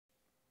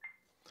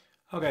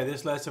Okay,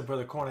 this lesson for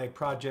the Koine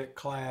project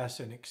class,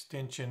 an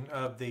extension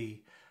of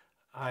the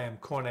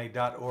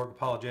iamkoine.org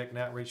apologetic and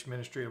outreach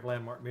ministry of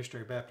Landmark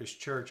Missionary Baptist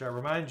Church. I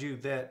remind you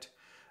that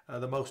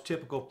the most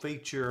typical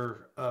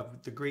feature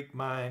of the Greek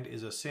mind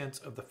is a sense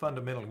of the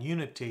fundamental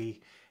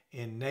unity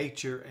in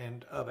nature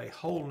and of a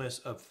wholeness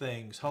of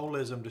things.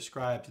 Holism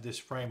describes this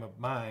frame of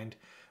mind.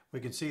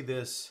 We can see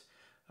this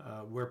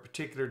where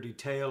particular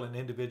detail and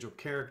individual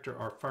character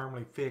are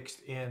firmly fixed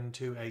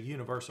into a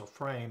universal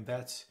frame.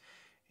 That's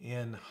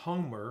in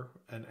Homer,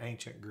 an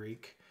ancient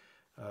Greek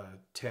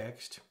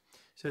text. It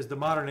says the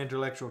modern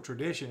intellectual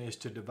tradition is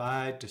to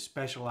divide, to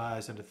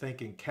specialize, and to think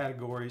in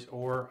categories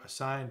or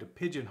assign to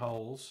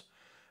pigeonholes.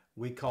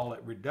 We call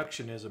it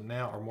reductionism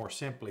now, or more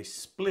simply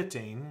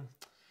splitting.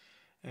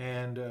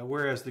 And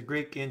whereas the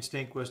Greek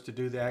instinct was to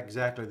do that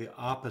exactly the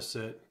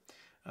opposite,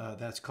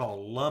 that's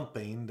called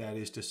lumping, that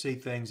is to see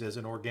things as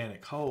an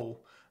organic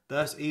whole.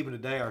 Thus, even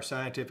today, our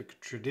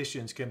scientific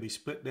traditions can be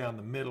split down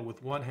the middle,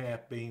 with one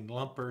half being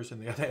lumpers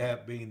and the other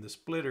half being the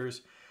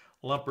splitters.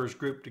 Lumpers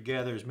group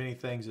together as many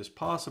things as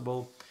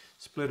possible.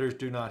 Splitters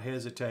do not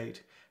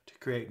hesitate to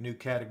create new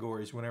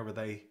categories whenever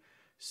they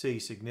see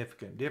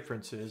significant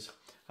differences.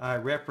 I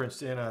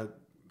referenced in a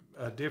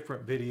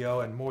different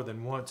video and more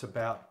than once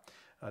about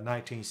a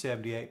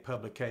 1978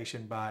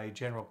 publication by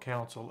General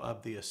Council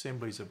of the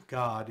Assemblies of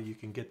God. You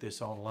can get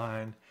this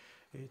online.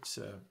 It's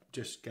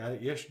just got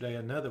it yesterday,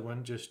 another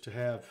one just to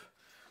have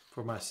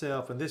for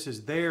myself. And this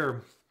is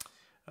their,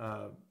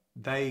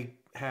 they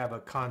have a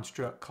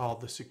construct called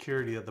the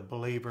security of the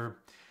believer.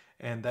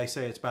 And they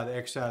say it's by the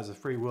exercise of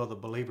free will the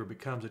believer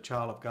becomes a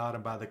child of God,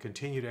 and by the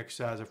continued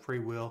exercise of free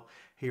will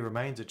he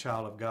remains a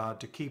child of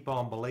God. To keep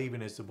on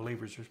believing is the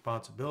believer's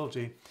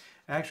responsibility.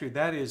 Actually,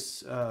 that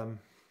is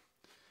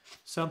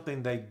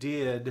something they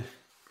did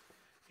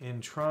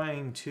in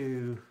trying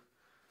to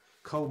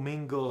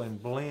commingle and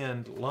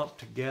blend, lump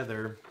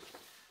together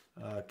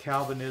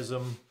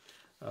Calvinism,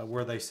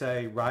 where they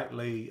say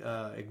rightly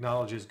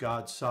acknowledges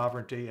God's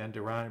sovereignty and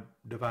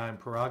divine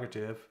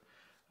prerogative,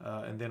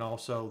 and then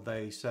also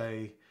they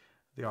say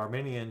the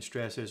Arminian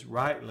stresses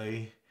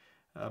rightly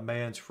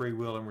man's free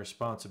will and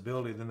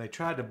responsibility. Then they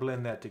tried to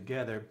blend that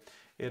together.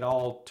 It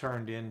all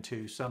turned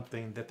into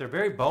something that they're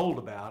very bold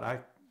about. I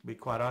be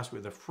quite honest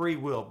with you, the free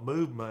will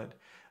movement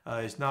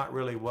is not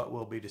really what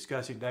we'll be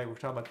discussing today. We're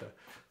talking about the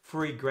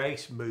free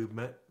grace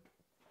movement.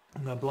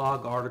 A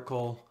blog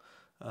article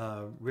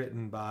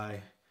written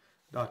by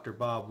Dr.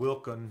 Bob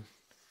Wilkin,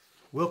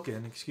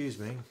 excuse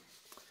me.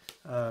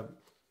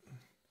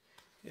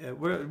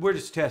 We're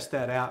just test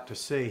that out to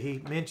see. He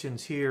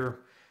mentions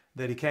here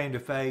that he came to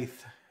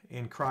faith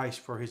in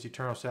Christ for his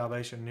eternal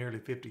salvation nearly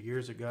 50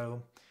 years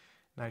ago,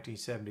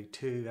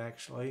 1972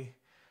 actually.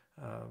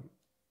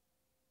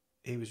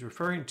 He was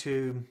referring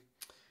to,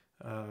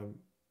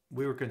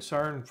 we were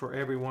concerned for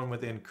everyone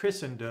within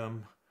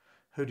Christendom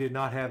who did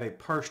not have a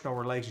personal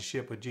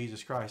relationship with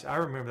Jesus Christ. I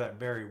remember that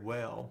very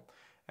well.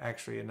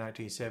 Actually, in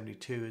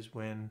 1972 is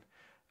when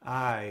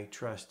I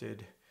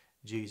trusted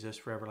Jesus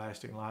for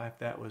everlasting life.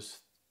 That was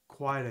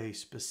quite a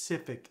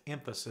specific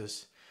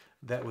emphasis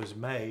that was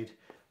made.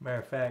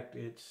 Matter of fact,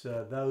 it's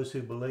those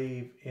who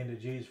believe into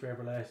Jesus for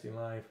everlasting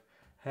life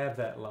have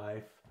that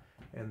life,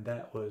 and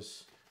that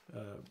was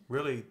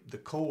really the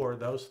core,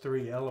 those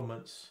three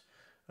elements,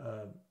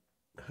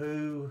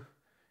 who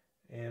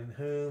and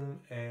whom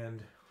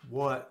and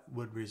what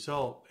would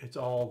result. It's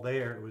all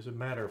there. It was a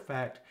matter of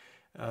fact,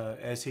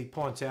 as he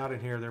points out in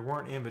here, there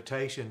weren't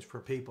invitations for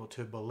people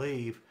to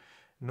believe,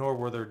 nor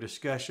were there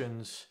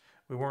discussions.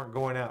 We weren't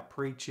going out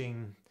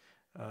preaching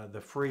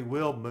the free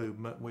will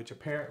movement, which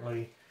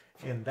apparently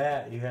in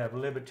that you have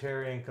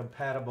libertarian,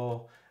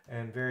 compatible,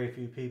 and very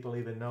few people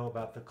even know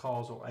about the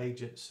causal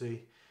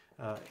agency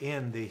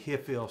in the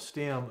Hiphil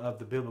stem of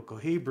the biblical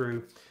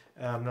Hebrew.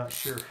 I'm not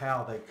sure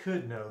how they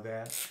could know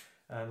that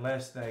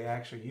unless they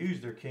actually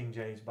used their King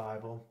James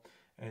Bible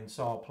and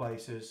saw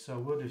places. So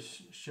we'll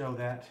just show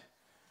that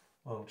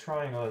little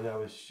triangle that I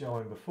was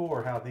showing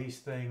before, how these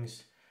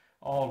things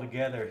all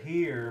together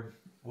here,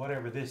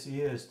 whatever this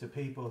is to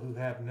people who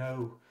have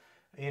no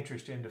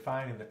interest in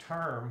defining the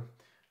term,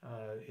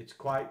 it's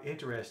quite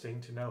interesting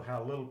to know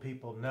how little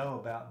people know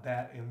about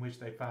that in which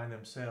they find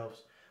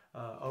themselves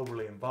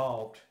overly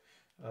involved.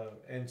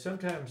 And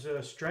sometimes,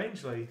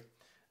 strangely,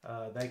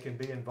 they can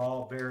be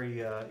involved very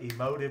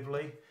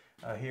emotively.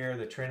 Here,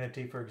 the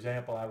Trinity, for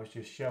example, I was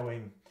just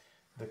showing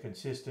the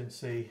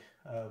consistency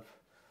of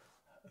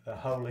the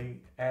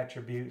holy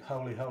attribute,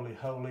 holy, holy,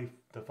 holy,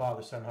 the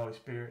Father, Son, Holy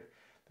Spirit,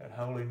 that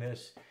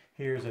holiness.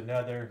 Here's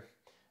another,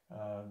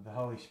 the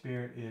Holy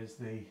Spirit is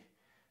the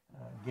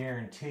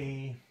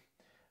guarantee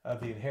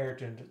of the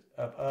inheritance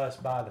of us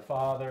by the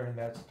Father, and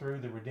that's through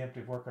the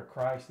redemptive work of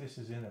Christ. This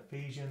is in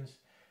Ephesians,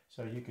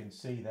 so you can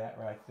see that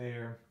right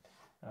there.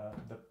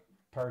 The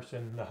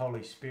person, the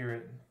Holy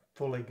Spirit,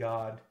 fully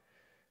God,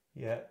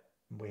 yet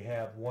we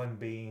have one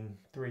being,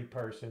 three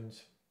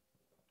persons.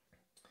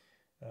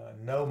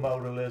 No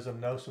modalism,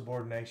 no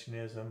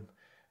subordinationism,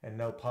 and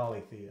no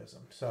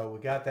polytheism. So we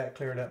got that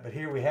cleared up. But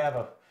here we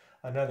have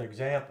another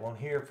example. And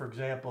here, for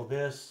example,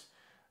 this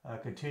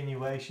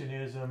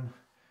continuationism,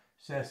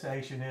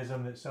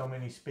 cessationism that so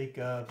many speak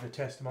of, the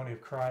testimony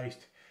of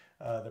Christ,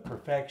 the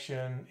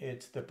perfection.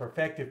 It's the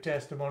perfective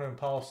testimony. And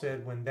Paul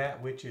said, when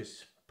that which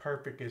is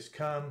perfect is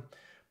come.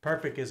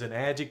 Perfect is an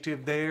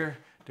adjective there,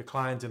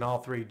 declines in all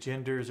three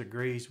genders,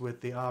 agrees with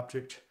the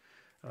object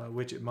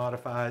which it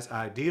modifies,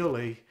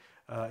 ideally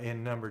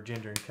in number,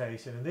 gender, and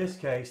case. And in this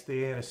case,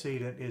 the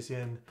antecedent is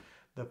in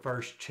the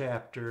first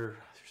chapter,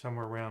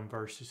 somewhere around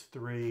verses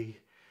 3,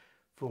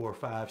 4,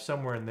 5,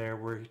 somewhere in there,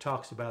 where he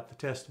talks about the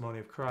testimony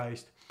of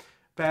Christ.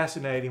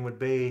 Fascinating would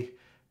be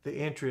the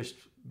interest,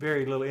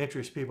 very little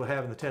interest people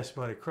have in the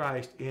testimony of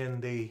Christ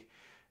in the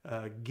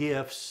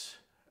gifts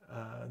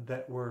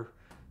that were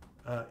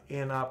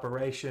in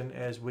operation,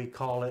 as we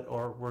call it,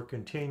 or were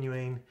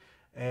continuing.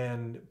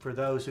 And for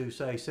those who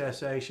say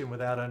cessation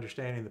without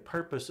understanding the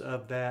purpose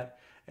of that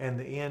and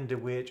the end to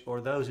which,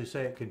 or those who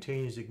say it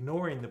continues,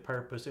 ignoring the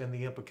purpose and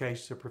the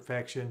implications of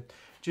perfection,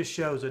 just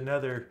shows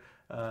another,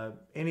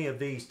 any of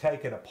these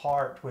taken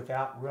apart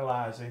without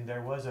realizing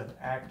there was an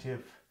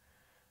active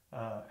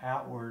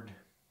outward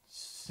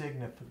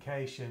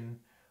signification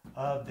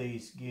of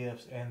these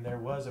gifts, and there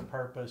was a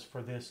purpose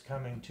for this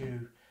coming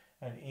to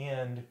an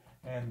end,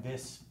 and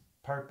this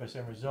purpose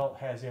and result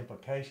has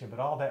implication, but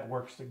all that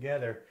works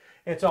together.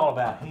 It's all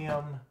about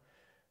Him.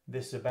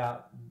 This is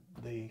about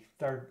the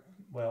third,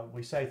 well,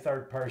 we say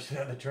third person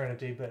of the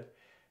Trinity, but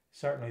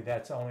certainly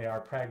that's only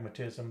our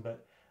pragmatism,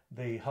 but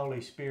the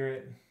Holy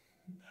Spirit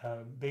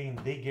being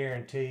the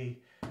guarantee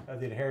of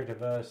the inheritance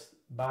of us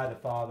by the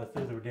Father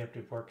through the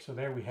redemptive work. So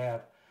there we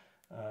have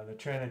the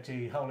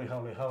Trinity, holy,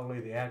 holy, holy,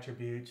 the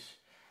attributes.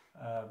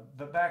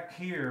 But back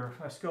here,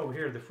 let's go over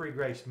here to the free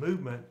grace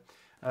movement.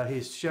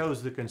 He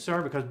shows the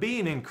concern, because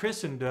being in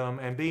Christendom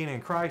and being in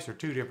Christ are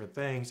two different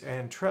things,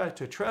 and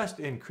to trust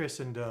in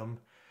Christendom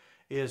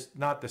is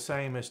not the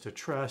same as to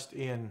trust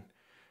in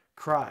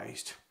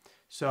Christ.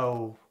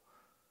 So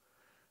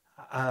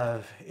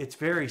it's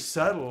very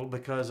subtle,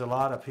 because a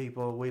lot of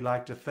people, we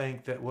like to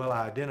think that, well,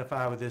 I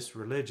identify with this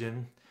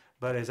religion,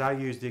 but as I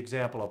use the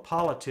example of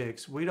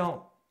politics, we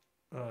don't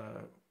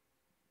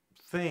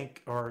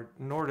think, or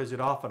nor does it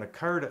often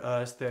occur to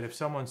us, that if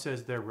someone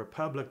says they're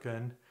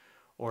Republican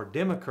or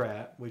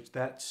Democrat, which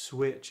that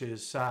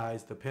switches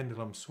sides, the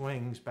pendulum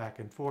swings back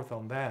and forth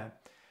on that.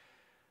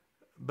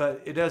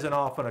 But it doesn't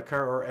often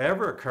occur or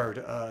ever occur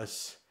to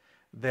us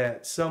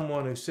that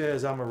someone who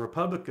says I'm a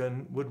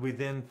Republican, would we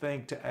then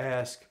think to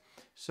ask,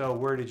 so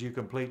where did you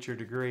complete your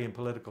degree in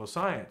political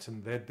science?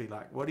 And they'd be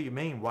like, what do you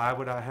mean? Why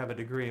would I have a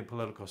degree in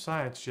political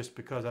science just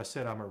because I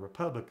said I'm a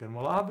Republican?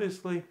 Well,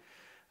 obviously,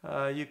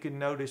 you can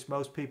notice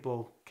most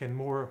people can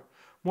more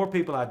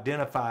people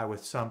identify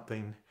with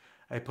something,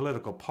 a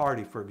political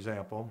party, for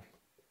example,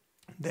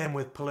 than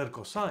with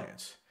political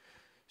science.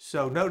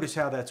 So notice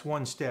how that's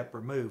one step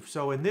removed.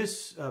 So in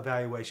this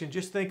evaluation,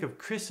 just think of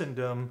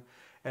Christendom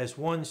as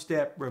one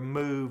step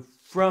removed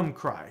from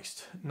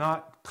Christ,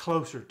 not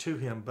closer to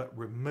Him, but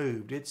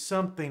removed. It's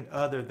something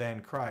other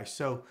than Christ.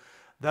 So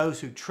those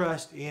who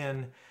trust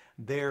in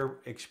their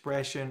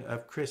expression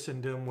of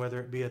Christendom, whether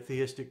it be a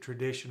theistic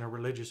tradition, a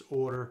religious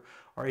order,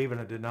 or even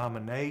a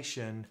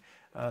denomination,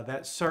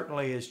 that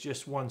certainly is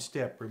just one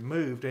step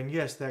removed. And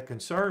yes, that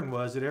concern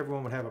was that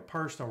everyone would have a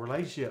personal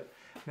relationship.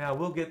 Now,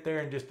 we'll get there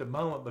in just a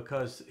moment,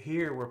 because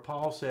here where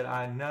Paul said,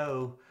 I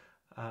know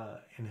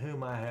in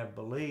whom I have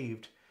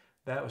believed,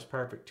 that was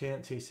perfect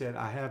tense. He said,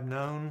 I have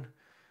known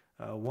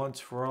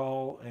once for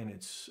all, and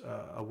it's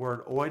a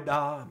word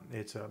oida.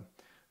 It's a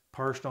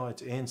personal,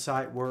 it's an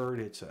insight word,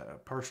 it's a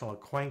personal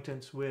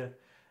acquaintance with,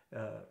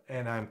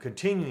 and I'm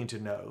continuing to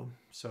know.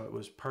 So it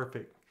was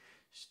perfect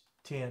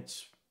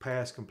tense,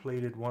 past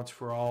completed, once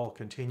for all,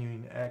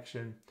 continuing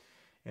action,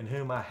 in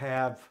whom I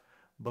have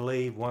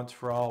believed once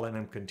for all, and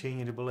am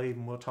continuing to believe.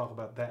 And we'll talk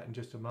about that in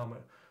just a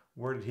moment.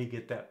 Where did he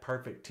get that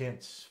perfect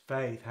tense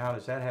faith? How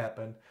does that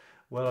happen?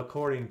 Well,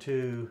 according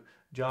to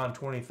John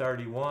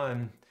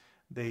 20:31,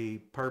 the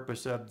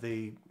purpose of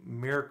the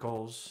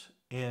miracles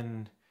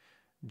in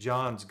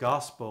John's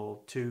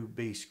gospel to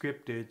be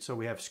scripted, so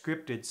we have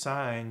scripted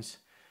signs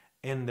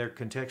in their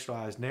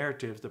contextualized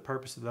narratives. The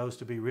purpose of those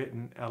to be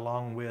written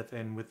along with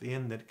and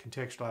within the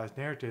contextualized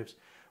narratives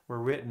were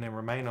written and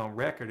remain on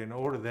record in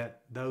order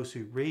that those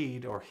who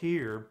read or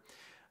hear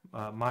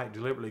might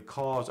deliberately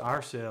cause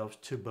ourselves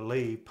to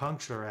believe,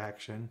 punctular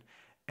action,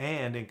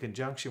 and in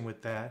conjunction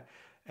with that,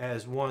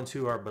 as ones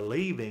who are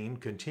believing,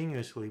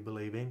 continuously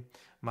believing,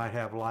 might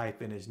have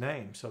life in His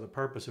name. So the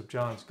purpose of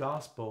John's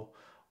gospel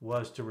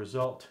was to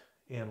result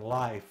in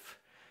life.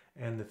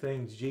 And the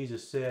things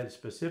Jesus said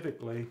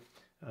specifically,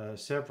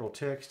 several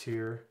texts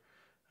here,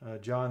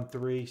 John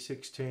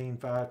 3:16,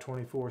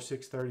 5:24,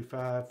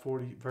 6:35,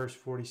 40, verse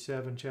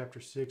 47, chapter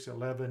 6,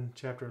 11,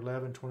 chapter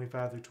 11,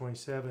 25 through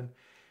 27.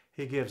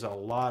 He gives a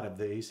lot of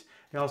these.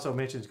 He also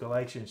mentions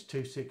Galatians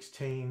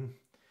 2:16,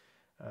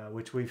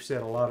 which we've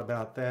said a lot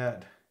about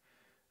that.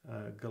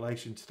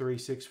 Galatians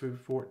 3:6 through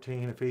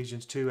 14,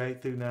 Ephesians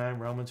 2:8 through 9,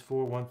 Romans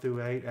 4:1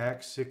 through 8,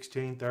 Acts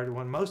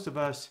 16:31. Most of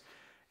us,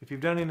 if you've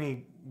done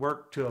any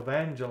work to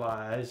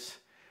evangelize,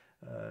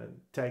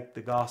 take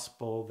the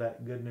gospel,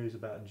 that good news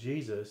about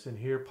Jesus. And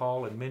here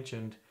Paul had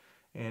mentioned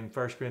in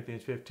 1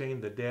 Corinthians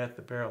 15 the death,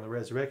 the burial, and the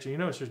resurrection. You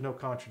notice there's no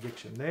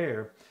contradiction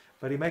there,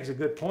 but he makes a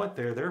good point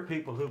there. There are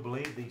people who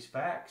believe these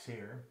facts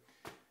here,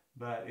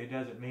 but it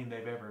doesn't mean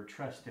they've ever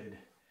trusted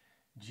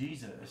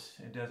Jesus.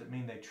 It doesn't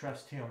mean they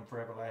trust him for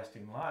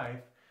everlasting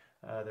life.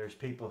 There's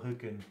people who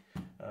can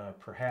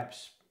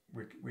perhaps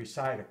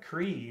recite a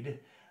creed,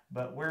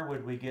 but where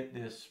would we get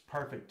this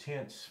perfect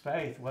tense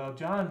faith? Well,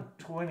 John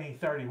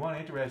 20:31,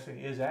 interesting,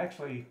 is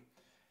actually,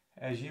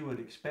 as you would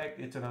expect,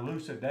 it's an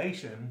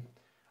elucidation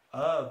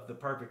of the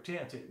perfect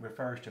tense. It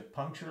refers to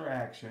punctular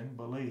action,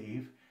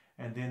 believe,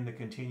 and then the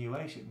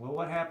continuation. Well,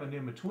 what happened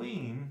in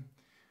between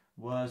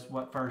was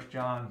what 1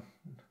 John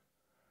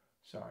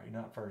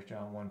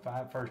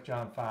 1:5, 1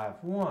 John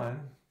 5:1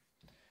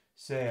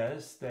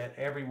 says, that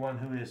everyone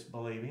who is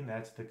believing,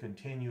 that's the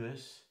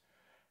continuous,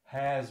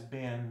 has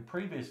been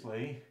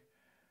previously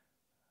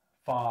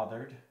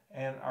fathered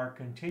and are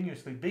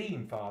continuously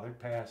being fathered,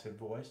 passive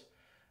voice.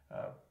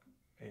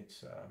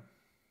 It's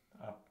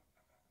a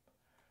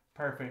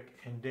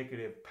perfect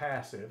indicative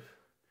passive,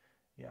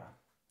 yeah.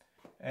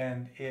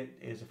 And it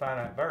is a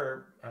finite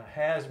verb,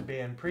 has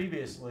been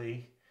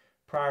previously,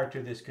 prior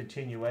to this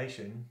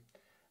continuation,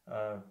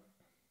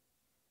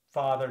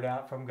 fathered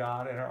out from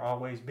God and are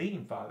always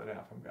being fathered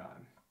out from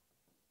God.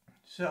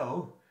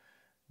 So,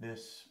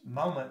 this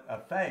moment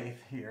of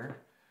faith here,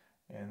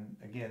 and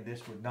again,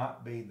 this would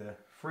not be the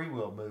free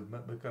will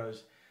movement,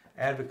 because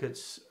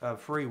advocates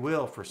of free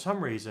will, for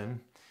some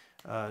reason,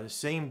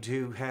 seem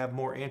to have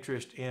more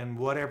interest in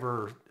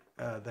whatever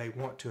they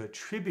want to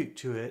attribute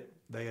to it.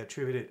 They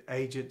attribute it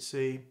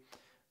agency,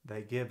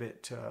 they give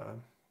it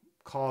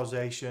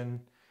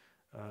causation,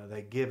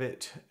 they give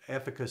it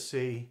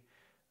efficacy.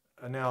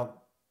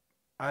 Now,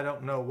 I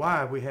don't know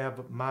why. We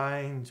have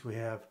minds,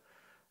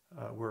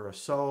 we're a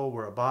soul,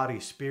 we're a body,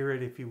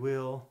 spirit, if you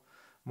will.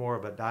 More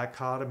of a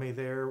dichotomy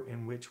there,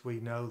 in which we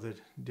know the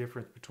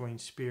difference between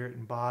spirit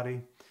and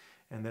body,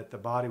 and that the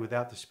body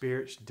without the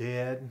spirit's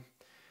dead.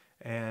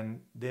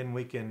 And then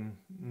we can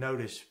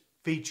notice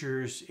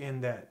features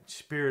in that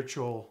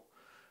spiritual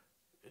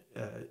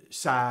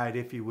side,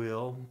 if you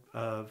will,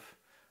 of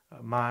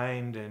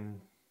mind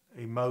and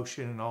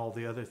emotion and all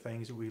the other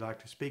things that we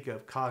like to speak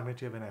of,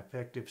 cognitive and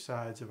affective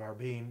sides of our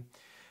being.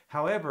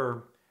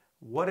 However,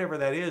 whatever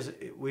that is,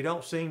 we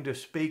don't seem to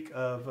speak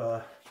of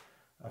a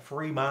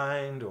free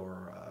mind,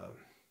 or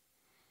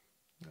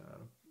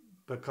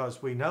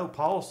because we know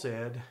Paul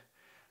said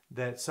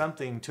that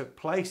something took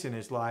place in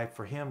his life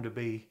for him to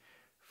be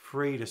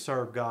free to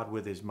serve God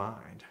with his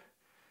mind.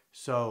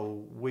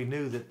 So we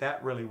knew that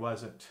that really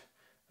wasn't,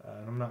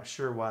 and I'm not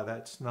sure why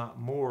that's not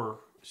more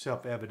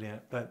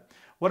self-evident, but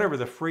whatever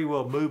the free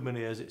will movement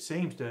is, it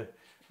seems to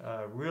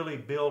really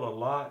build a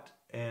lot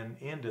and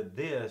into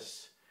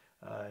this,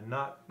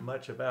 not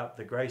much about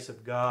the grace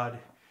of God.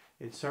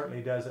 It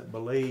certainly doesn't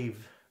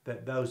believe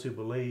that those who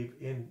believe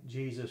in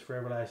Jesus for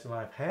everlasting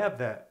life have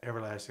that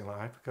everlasting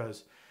life,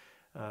 because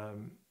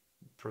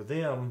for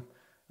them,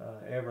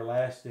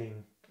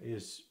 everlasting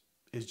is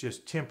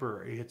just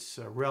temporary. It's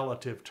a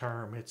relative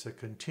term. It's a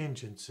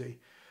contingency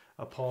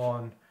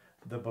upon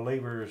the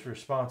believer's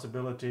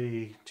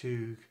responsibility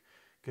to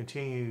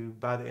continue,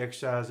 by the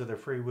exercise of their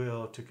free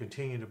will, to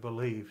continue to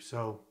believe.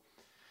 So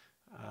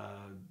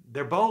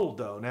they're bold,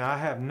 though. Now, I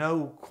have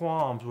no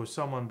qualms with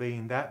someone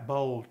being that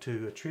bold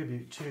to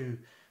attribute to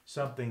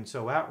something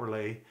so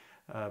outwardly,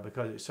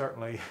 because it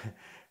certainly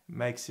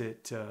makes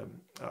it,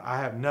 I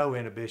have no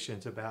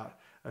inhibitions about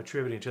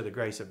attributing to the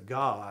grace of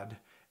God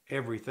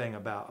everything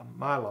about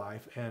my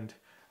life, and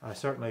I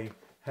certainly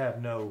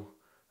have no,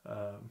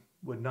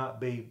 would not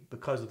be,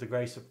 because of the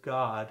grace of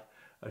God,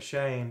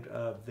 ashamed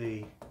of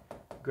the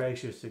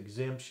gracious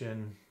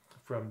exemption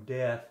from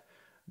death,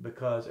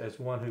 because as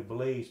one who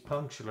believes,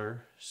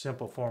 punctular,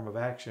 simple form of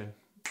action,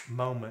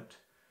 moment,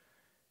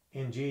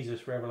 in Jesus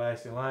for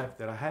everlasting life,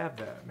 that I have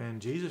that.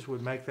 And Jesus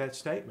would make that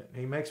statement.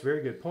 He makes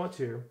very good points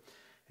here.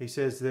 He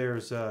says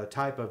there's a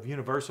type of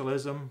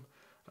universalism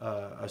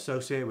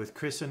associated with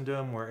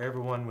Christendom, where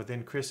everyone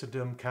within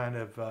Christendom kind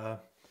of,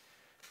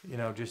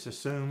 just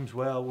assumes,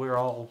 well, we're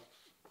all,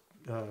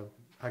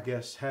 I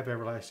guess, have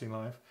everlasting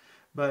life.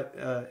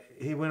 But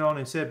he went on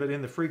and said, but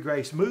in the free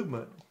grace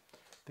movement,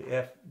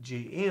 the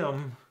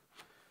FGM,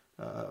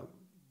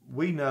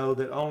 we know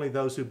that only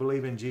those who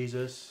believe in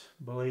Jesus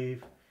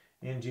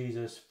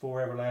for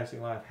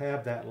everlasting life,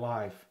 have that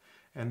life.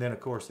 And then, of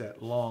course,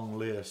 that long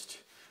list.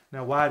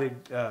 Now, why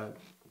did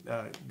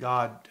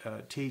God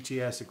teach?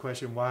 He asked the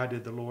question, why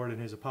did the Lord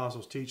and his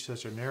apostles teach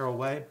such a narrow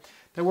way?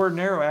 The word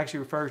narrow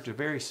actually refers to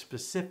very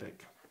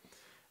specific.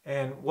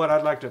 And what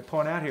I'd like to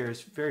point out here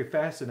is very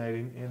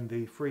fascinating in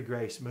the free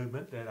grace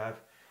movement that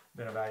I've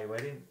been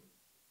evaluating.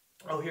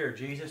 Oh, here,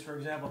 Jesus, for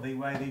example, the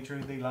way, the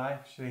truth, the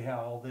life. See how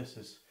all this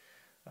is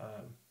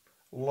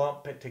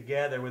lumped it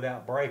together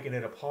without breaking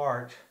it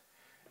apart.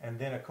 And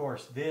then, of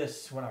course,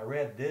 this, when I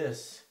read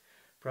this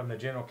from the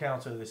General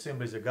Council of the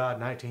Assemblies of God,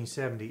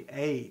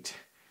 1978,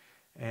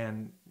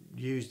 and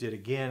used it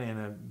again in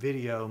a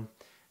video,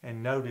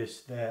 and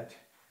noticed that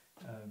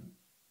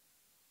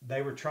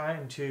they were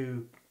trying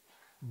to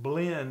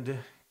blend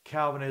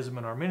Calvinism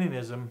and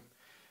Arminianism,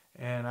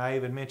 and I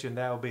even mentioned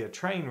that would be a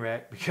train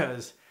wreck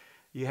because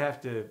you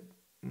have to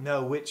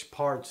know which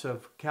parts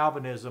of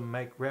Calvinism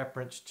make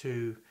reference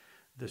to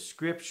the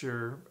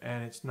Scripture,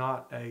 and it's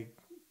not a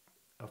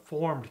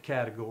formed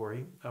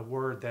category, a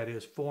word that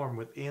is formed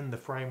within the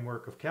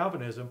framework of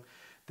Calvinism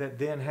that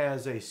then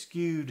has a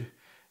skewed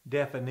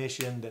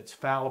definition that's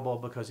fallible,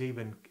 because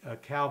even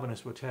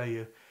Calvinists will tell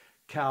you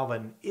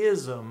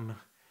Calvinism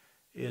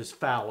is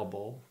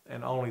fallible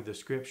and only the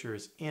Scripture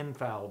is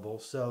infallible.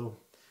 So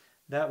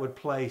that would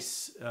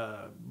place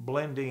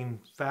blending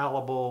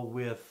fallible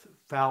with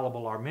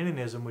fallible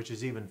Arminianism, which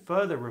is even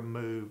further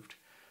removed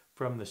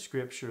from the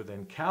Scripture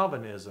than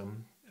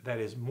Calvinism, that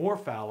is more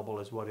fallible,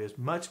 is what is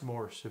much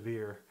more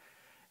severe.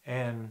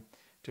 And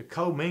to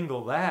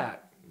commingle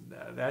that,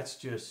 that's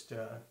just,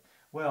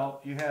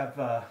 well, you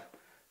have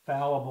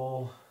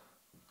fallible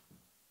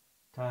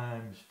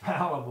times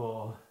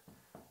fallible.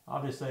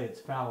 I'll just say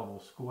it's fallible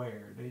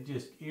squared.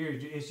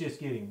 It's just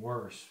getting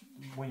worse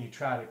when you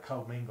try to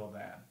commingle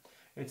that.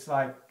 It's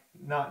like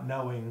not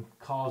knowing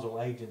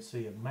causal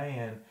agency of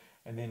man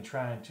and then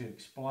trying to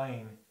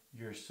explain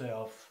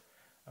yourself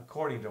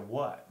according to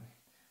what.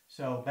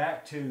 So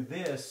back to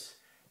this,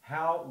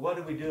 what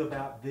do we do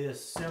about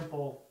this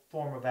simple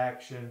form of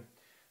action?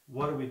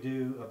 What do we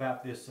do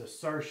about this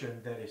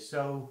assertion that is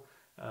so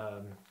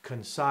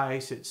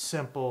concise, it's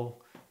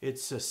simple,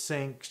 it's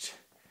succinct,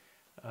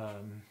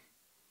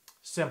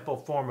 simple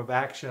form of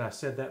action? I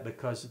said that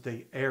because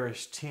the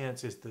aorist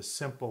tense is the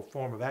simple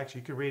form of action.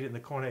 You can read it in the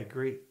Koine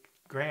Greek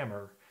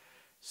grammar.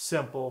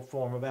 Simple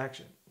form of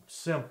action.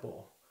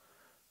 Simple.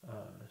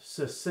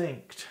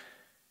 Succinct.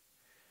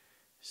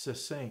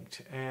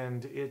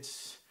 And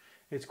it's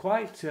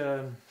quite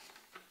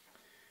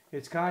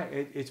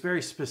it's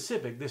very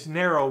specific. This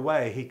narrow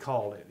way, he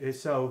called it.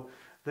 So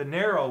the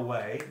narrow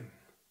way,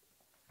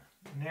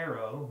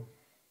 narrow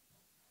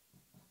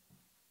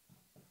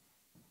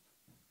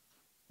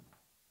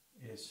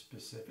is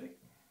specific,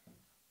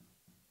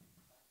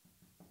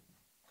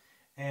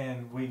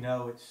 and we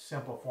know it's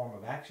simple form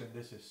of action.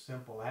 This is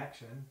simple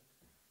action,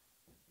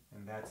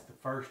 and that's the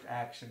first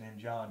action in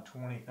John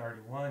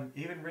 20:31.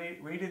 Even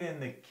read it in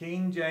the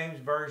King James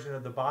Version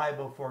of the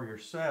Bible for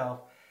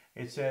yourself.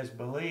 It says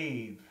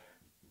believe,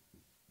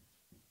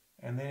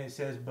 and then it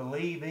says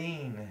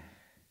believing.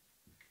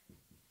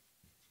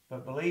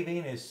 But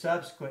believing is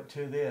subsequent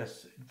to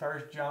this.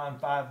 1 John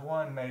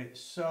 5:1 made it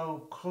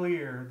so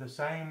clear. The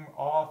same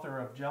author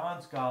of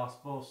John's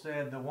Gospel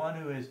said the one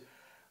who is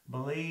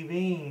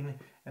believing,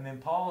 and then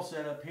Paul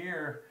said up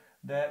here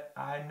that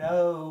I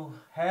know,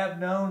 have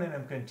known, and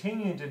am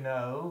continuing to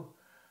know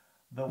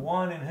the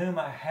one in whom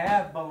I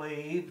have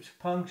believed,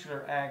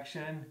 punctular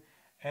action,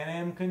 and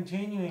am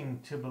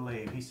continuing to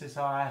believe. He says,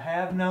 so I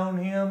have known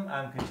him,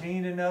 I'm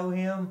continuing to know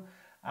him.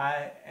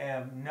 I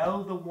have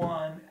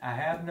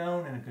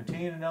known and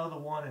continue to know the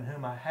one in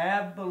whom I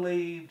have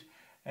believed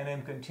and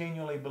am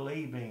continually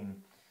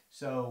believing.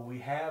 So we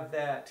have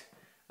that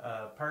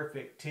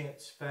perfect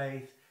tense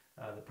faith.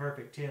 The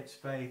perfect tense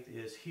faith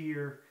is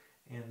here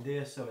in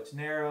this. So it's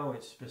narrow,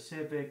 it's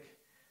specific,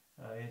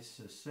 it's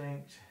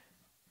succinct,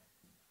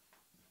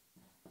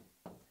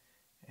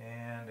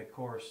 and of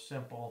course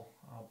simple.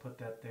 I'll put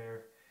that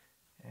there.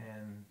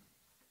 And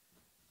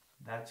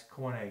that's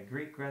Koine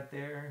Greek right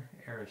there,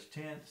 aorist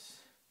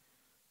tense.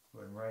 Go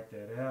ahead and write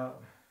that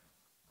out.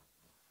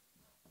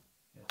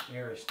 It's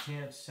aorist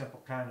tense,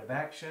 simple kind of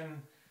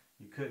action.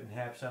 You couldn't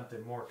have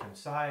something more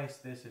concise.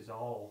 This is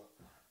all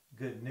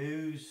good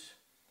news,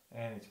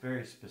 and it's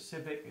very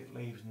specific. It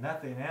leaves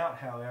nothing out,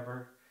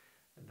 however.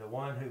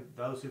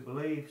 Those who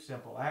believe,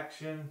 simple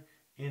action,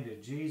 into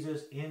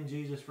Jesus, in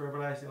Jesus for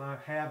everlasting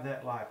life, have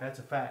that life. That's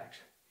a fact.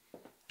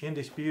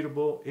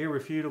 Indisputable,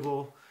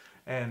 irrefutable,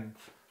 and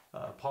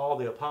Paul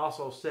the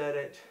Apostle said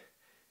it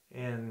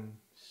in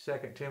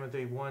 2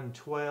 Timothy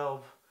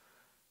 1:12,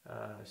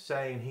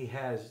 saying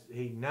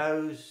he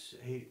knows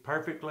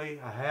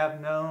perfectly, I have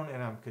known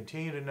and I'm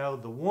continuing to know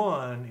the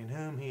one in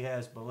whom he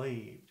has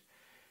believed.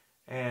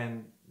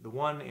 And the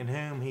one in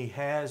whom he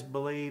has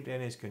believed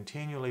and is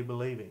continually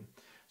believing.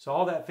 So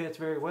all that fits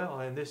very well,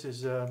 and this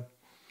is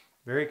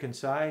very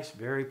concise,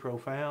 very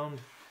profound,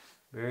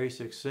 very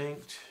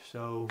succinct.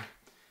 So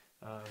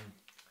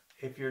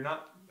if you're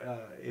not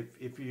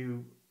if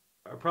you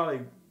are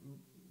probably,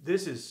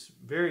 this is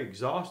very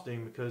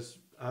exhausting because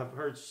I've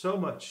heard so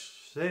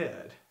much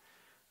said,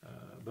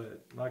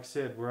 but like I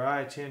said, where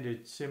I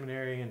attended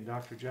seminary and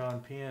Dr.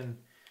 John Penn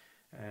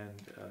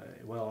and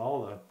well,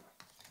 all the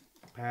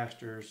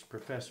pastors,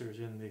 professors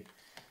in the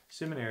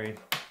seminary,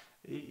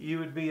 you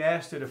would be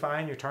asked to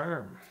define your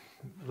term.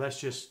 Let's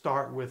just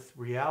start with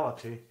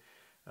reality.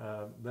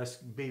 Let's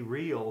be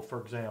real, for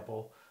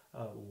example.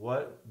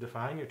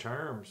 Define your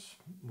terms.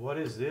 What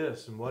is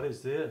this and what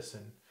is this,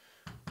 and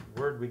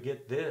where did we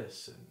get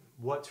this, and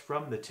what's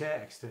from the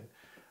text, and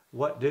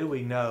what do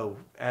we know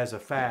as a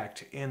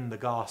fact in the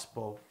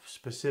gospel,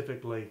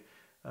 specifically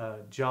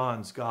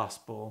John's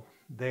gospel,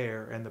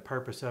 there and the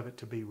purpose of it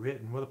to be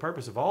written. Well, the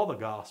purpose of all the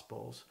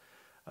Gospels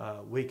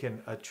we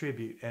can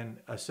attribute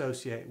and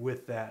associate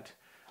with that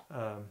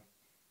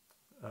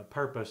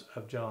purpose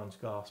of John's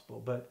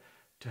Gospel. But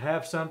to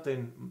have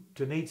something,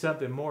 to need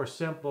something more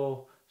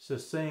simple,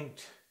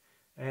 succinct,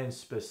 and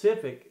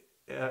specific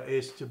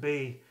is to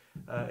be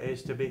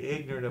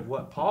ignorant of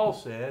what Paul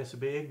says, to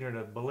be ignorant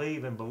of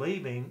believe and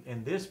believing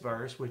in this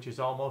verse, which is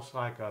almost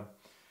like a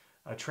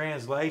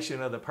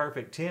translation of the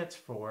perfect tense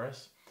for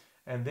us.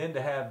 And then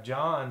to have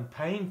John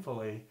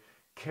painfully,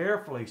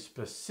 carefully,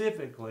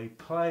 specifically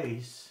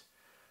place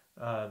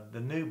the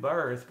new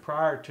birth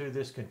prior to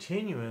this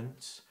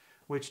continuance,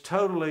 which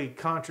totally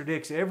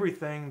contradicts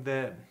everything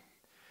that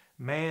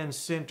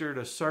man-centered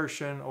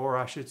assertion, or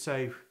I should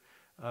say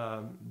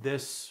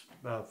this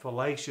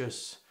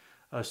fallacious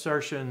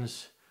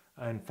assertions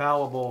and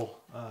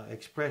fallible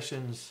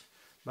expressions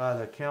by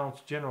the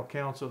General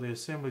Council of the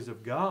Assemblies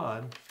of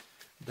God,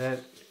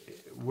 that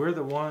we're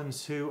the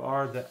ones who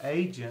are the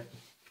agent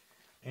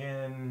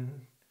and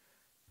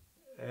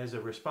as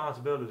a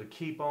responsibility to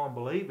keep on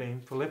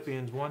believing.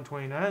 Philippians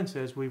 1:29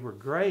 says we were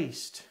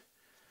graced.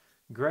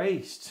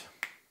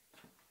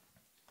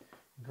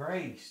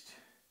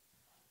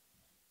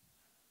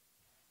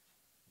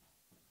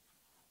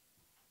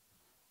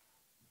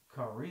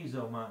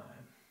 Charizomai.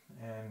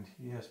 And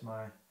yes,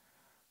 my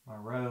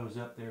row's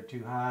up there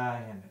too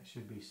high and it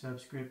should be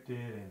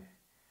subscripted, and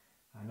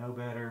I know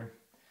better.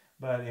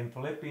 But in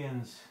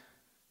Philippians,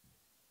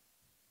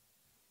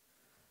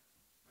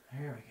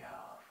 here we go.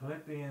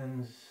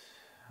 Philippians,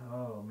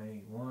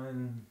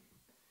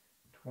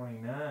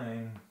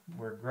 1:29,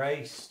 we're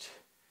graced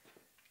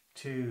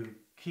to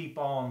keep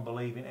on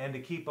believing and to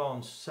keep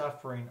on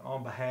suffering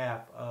on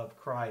behalf of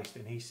Christ.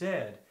 And he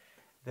said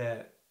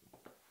that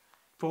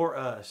for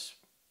us,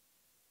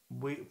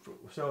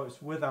 so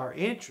it's with our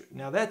interest.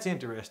 Now that's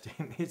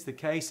interesting. It's the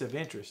case of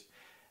interest.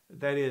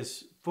 That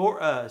is,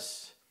 for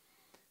us,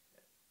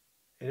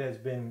 we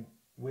have been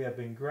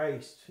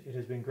graced. It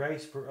has been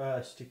graced for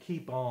us to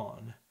keep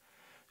on.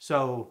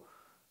 So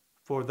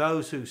for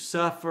those who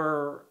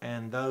suffer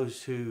and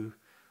those who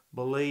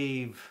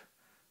believe,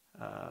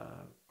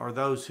 or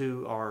those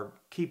who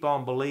keep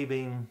on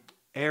believing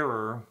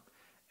error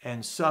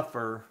and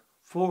suffer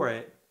for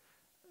it,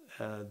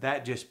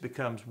 that just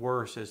becomes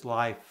worse as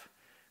life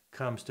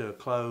comes to a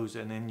close,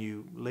 and then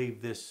you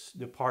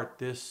depart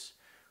this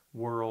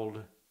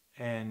world,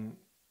 and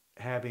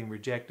having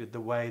rejected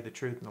the way, the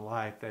truth, and the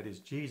life that is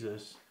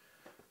Jesus,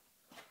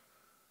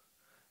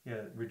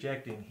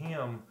 rejecting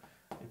him.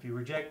 If you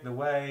reject the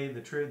way,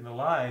 the truth, and the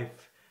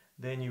life,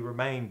 then you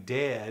remain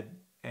dead.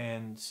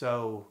 And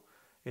so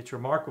it's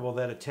remarkable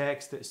that a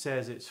text that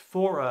says it's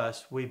for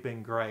us, we've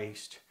been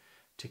graced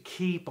to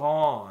keep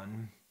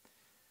on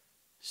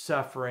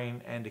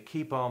suffering and to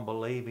keep on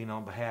believing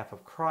on behalf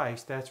of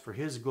Christ. That's for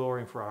his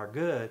glory and for our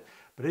good.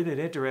 But isn't it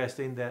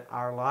interesting that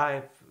our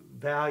life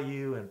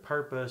value and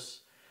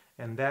purpose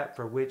and that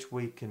for which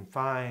we can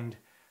find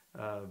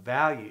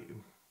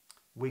value,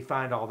 we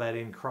find all that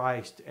in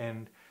Christ.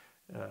 And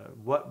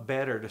what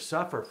better to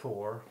suffer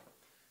for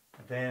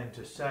than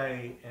to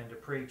say and to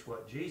preach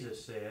what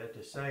Jesus said,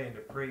 to say and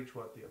to preach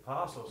what the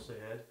apostles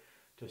said,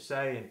 to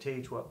say and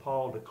teach what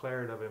Paul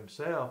declared of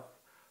himself,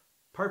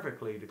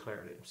 perfectly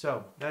declared it.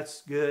 So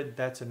that's good,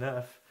 that's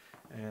enough,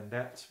 and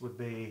that would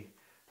be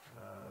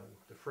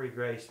the free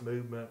grace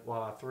movement,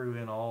 while I threw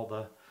in all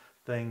the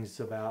things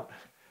about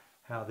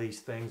how these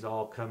things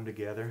all come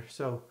together.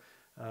 So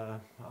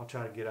I'll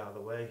try to get out of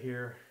the way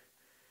here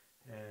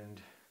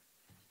and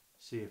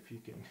see if you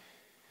can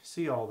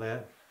see all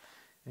that.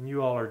 And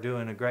you all are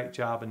doing a great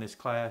job in this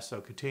class,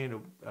 so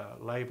continue to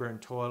labor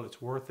and toil.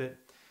 It's worth it.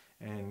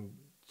 And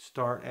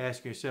start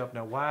asking yourself,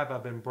 now, why have I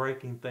been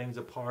breaking things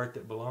apart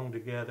that belong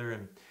together?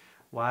 And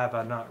why have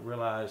I not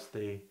realized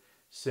the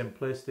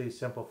simplicity,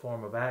 simple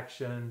form of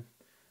action,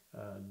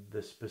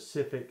 the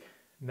specific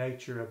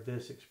nature of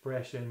this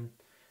expression,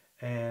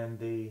 and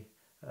the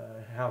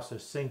how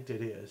succinct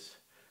it is?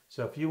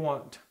 So if you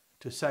want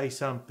to say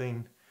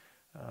something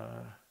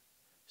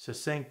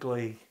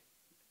succinctly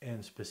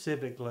and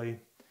specifically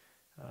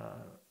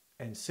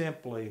and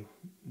simply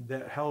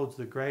that holds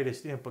the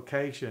greatest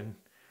implication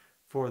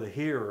for the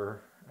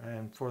hearer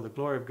and for the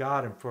glory of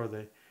God and for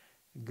the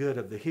good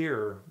of the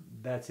hearer,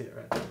 that's it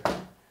right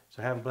there.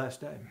 So have a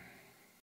blessed day.